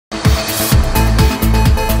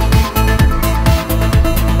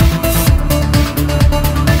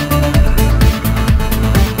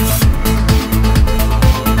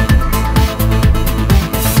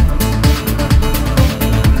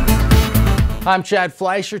I'm Chad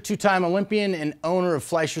Fleischer, two-time Olympian and owner of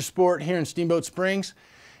Fleischer Sport here in Steamboat Springs.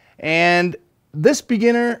 And this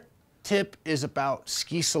beginner tip is about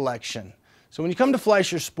ski selection. So when you come to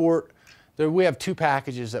Fleischer Sport, we have two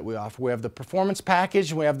packages that we offer. We have the performance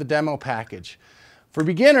package and we have the demo package. For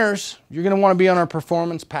beginners, you're going to want to be on our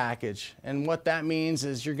performance package. And what that means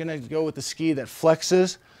is you're going to go with the ski that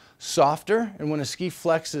flexes softer. And when a ski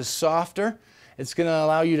flexes softer, it's going to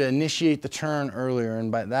allow you to initiate the turn earlier.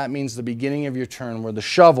 And by that means the beginning of your turn, where the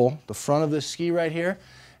shovel, the front of the ski right here,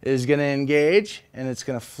 is going to engage and it's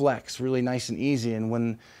going to flex really nice and easy. And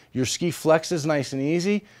when your ski flexes nice and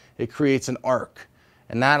easy, it creates an arc.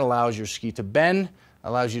 And that allows your ski to bend,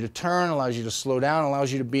 allows you to turn, allows you to slow down,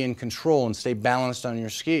 allows you to be in control and stay balanced on your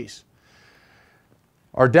skis.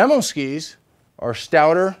 Our demo skis are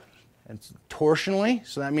stouter and torsionally,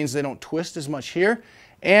 so that means they don't twist as much here,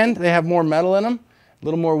 and they have more metal in them, a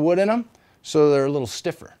little more wood in them, so they're a little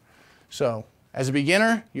stiffer. So as a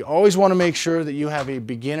beginner, you always want to make sure that you have a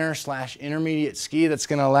beginner/intermediate ski that's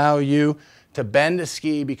going to allow you to bend a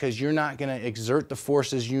ski, because you're not going to exert the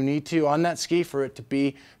forces you need to on that ski for it to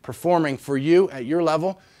be performing for you at your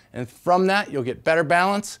level. And from that, you'll get better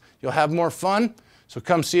balance, you'll have more fun. So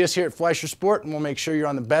come see us here at Fleischer Sport and we'll make sure you're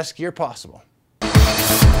on the best gear possible.